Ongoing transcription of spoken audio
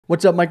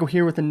What's up, Michael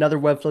here with another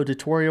Webflow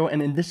tutorial,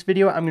 and in this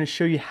video I'm going to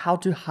show you how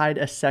to hide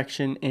a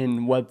section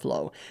in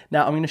Webflow.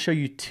 Now I'm going to show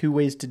you two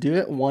ways to do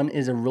it. One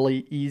is a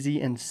really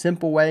easy and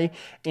simple way,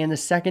 and the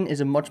second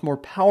is a much more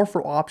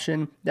powerful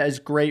option that is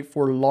great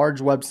for large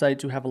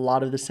websites who have a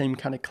lot of the same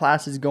kind of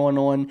classes going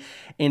on,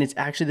 and it's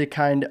actually the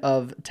kind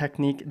of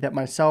technique that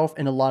myself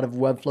and a lot of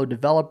Webflow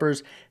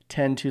developers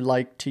tend to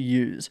like to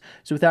use.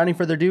 So without any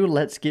further ado,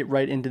 let's get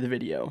right into the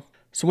video.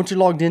 So once you're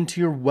logged into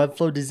your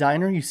Webflow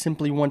designer, you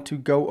simply want to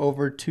go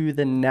over to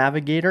the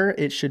navigator.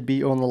 It should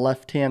be on the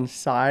left-hand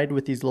side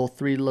with these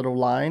three little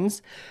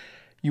lines.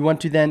 You want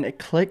to then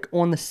click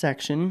on the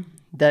section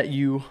that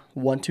you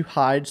want to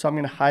hide. So I'm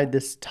going to hide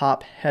this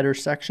top header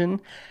section.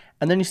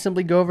 And then you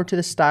simply go over to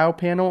the style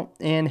panel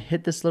and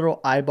hit this little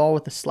eyeball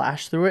with a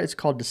slash through it. It's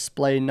called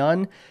display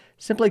none.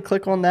 Simply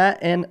click on that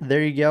and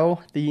there you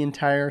go. The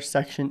entire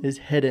section is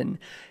hidden.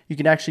 You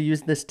can actually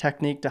use this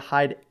technique to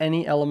hide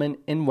any element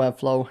in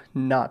Webflow,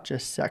 not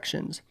just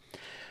sections.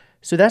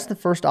 So that's the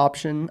first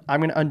option.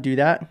 I'm going to undo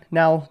that.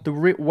 Now, the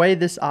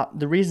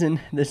reason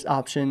this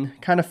option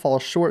kind of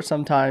falls short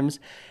sometimes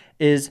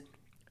is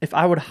if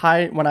I would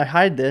hide, when I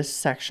hide this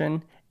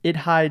section, it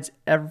hides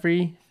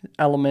every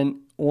element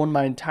on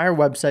my entire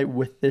website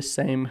with this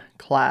same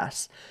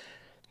class.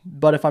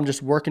 But if I'm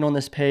just working on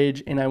this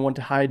page and I want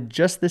to hide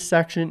just this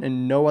section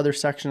and no other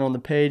section on the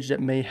page that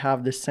may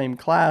have this same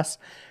class,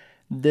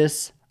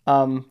 this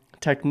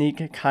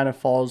technique kind of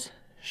falls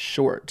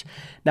short.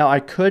 Now I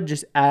could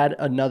just add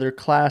another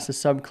class, a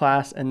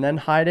subclass, and then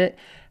hide it.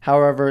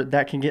 However,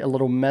 that can get a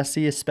little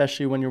messy,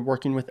 especially when you're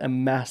working with a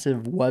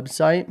massive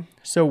website.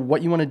 So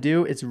what you want to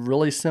do is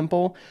really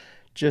simple.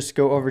 Just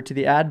go over to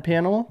the add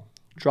panel,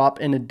 drop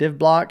in a div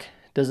block.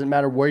 Doesn't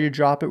matter where you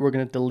drop it. We're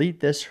going to delete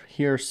this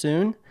here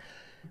soon.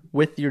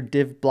 With your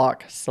div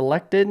block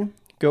selected,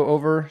 go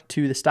over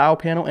to the style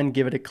panel and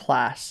give it a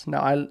class.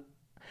 Now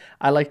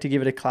I like to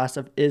give it a class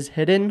of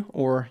isHidden,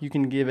 or you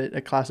can give it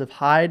a class of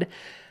hide.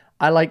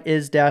 I like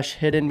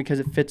is-hidden because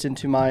it fits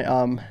into my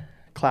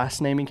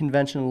class naming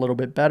convention a little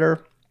bit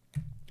better.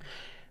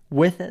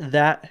 With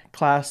that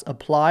class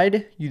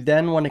applied, you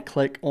then want to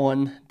click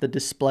on the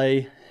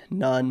display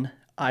none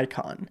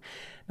icon.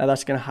 Now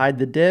that's going to hide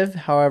the div.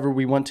 However,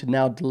 we want to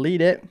now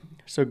delete it.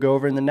 So go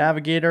over in the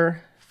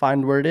navigator,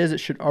 find where it is. It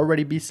should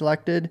already be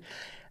selected,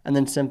 and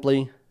then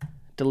simply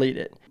delete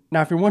it.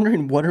 Now, if you're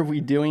wondering what are we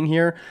doing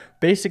here,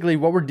 basically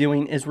what we're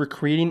doing is we're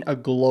creating a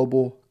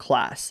global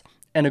class.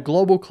 And a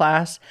global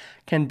class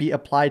can be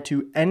applied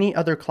to any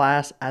other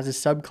class as a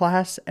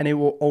subclass, and it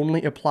will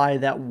only apply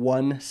that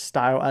one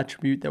style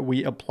attribute that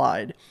we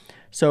applied.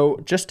 So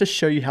just to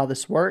show you how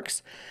this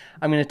works,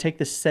 I'm going to take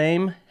the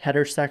same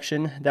header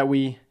section that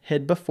we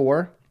hid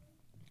before,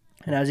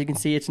 and as you can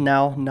see, it's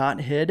now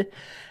not hid.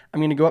 I'm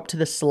going to go up to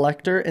the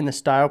selector in the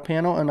style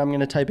panel and I'm going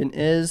to type in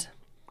is-hidden.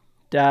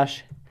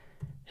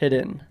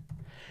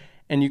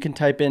 And you can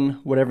type in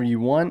whatever you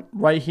want.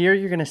 Right here,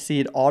 you're going to see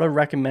it auto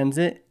recommends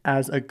it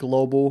as a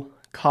global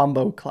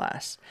combo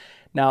class.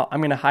 Now I'm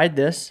going to hide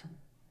this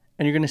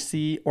and you're going to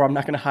see, or I'm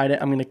not going to hide it.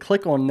 I'm going to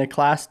click on the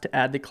class to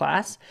add the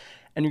class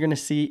and you're going to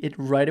see it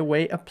right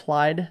away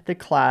applied the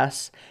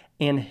class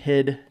and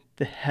hid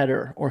the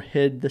header or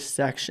hid the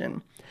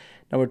section.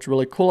 Now what's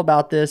really cool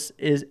about this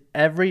is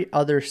every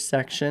other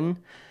section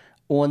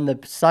on the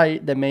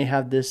site that may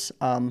have this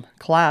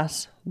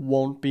class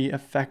won't be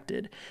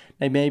affected.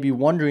 They may be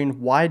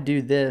wondering, why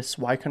do this?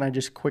 Why can't I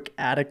just quick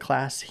add a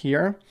class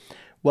here?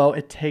 Well,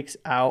 it takes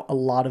out a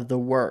lot of the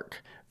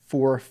work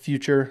for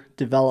future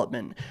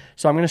development.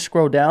 So I'm going to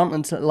scroll down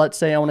and let's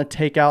say I want to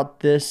take out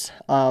this,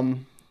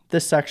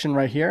 this section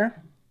right here.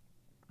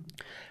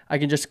 I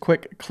can just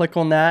click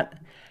on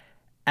that,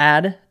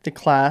 add the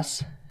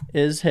class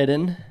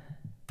isHidden,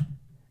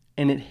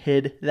 and it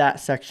hid that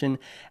section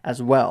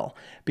as well.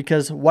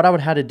 Because what I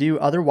would have to do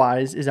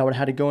otherwise is I would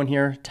have to go in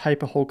here,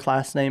 type a whole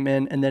class name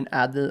in, and then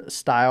add the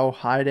style,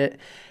 hide it.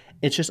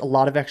 It's just a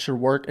lot of extra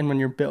work, and when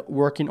you're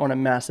working on a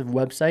massive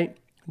website,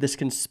 this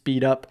can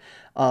speed up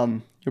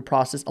your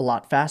process a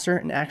lot faster.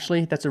 And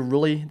actually, that's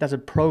a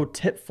pro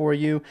tip for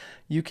you.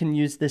 You can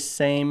use this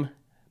same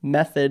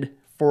method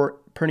for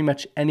pretty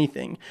much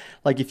anything.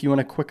 Like if you want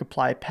to quick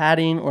apply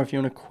padding, or if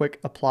you want to quick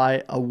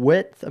apply a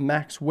width, a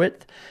max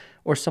width,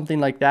 or something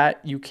like that,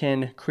 you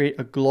can create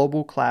a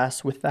global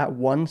class with that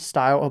one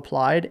style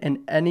applied, and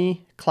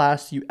any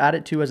class you add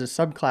it to as a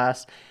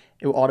subclass,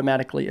 it will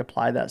automatically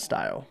apply that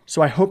style.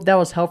 So I hope that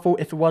was helpful.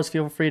 If it was,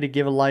 feel free to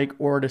give a like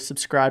or to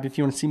subscribe if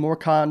you want to see more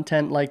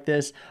content like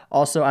this.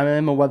 Also, I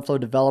am a Webflow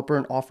developer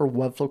and offer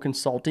Webflow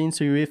consulting.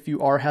 So if you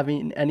are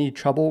having any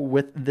trouble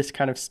with this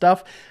kind of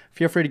stuff,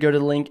 feel free to go to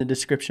the link in the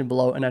description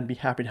below and I'd be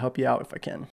happy to help you out if I can.